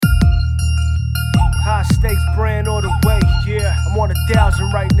High stakes brand all the way, yeah. I'm on 1,000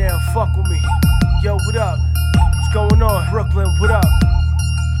 right now, fuck with me. Yo, what up? What's going on? Brooklyn, what up?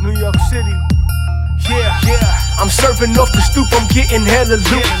 New York City, yeah. I'm surfing off the stoop, I'm getting hella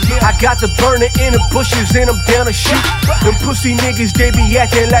loot. I got the burner in the bushes and I'm down to shoot. Them pussy niggas, they be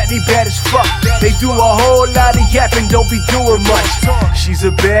acting like they bad as fuck. They do a whole lot of yapping, don't be doing much. She's a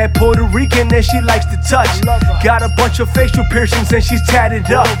bad Puerto Rican and she likes to touch. Got a bunch of facial piercings and she's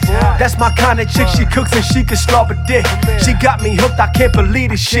tatted up. That's my kind of chick, she cooks and she can slop a dick. She got me hooked, I can't believe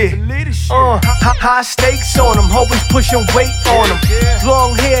this shit. High stakes on them, always pushing weight on them.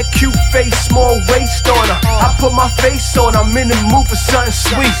 Long hair, cute face, small waist on her. I put my face on, I'm in the mood for something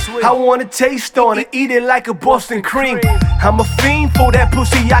sweet. I wanna taste on it, eat it like a Boston cream. I'm a fiend for that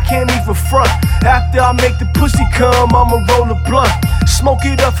pussy, I can't even front. After I make the pussy come, I'ma roll a blunt. Smoke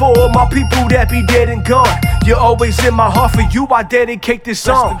it up for all my people that be dead and gone. You're always in my heart, for you I dedicate this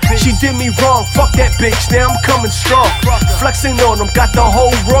song. She did me wrong, fuck that bitch, now I'm coming strong. Flexing on them, got the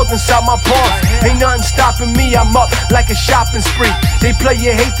whole world inside my palm. Ain't nothing stopping me, I'm up like a shopping spree. They play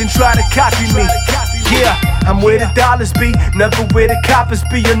your hate and try to copy me. Yeah, I'm where the dollars be, never where the coppers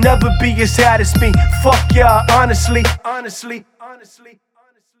be. You'll never be as hot as me. Fuck y'all, honestly.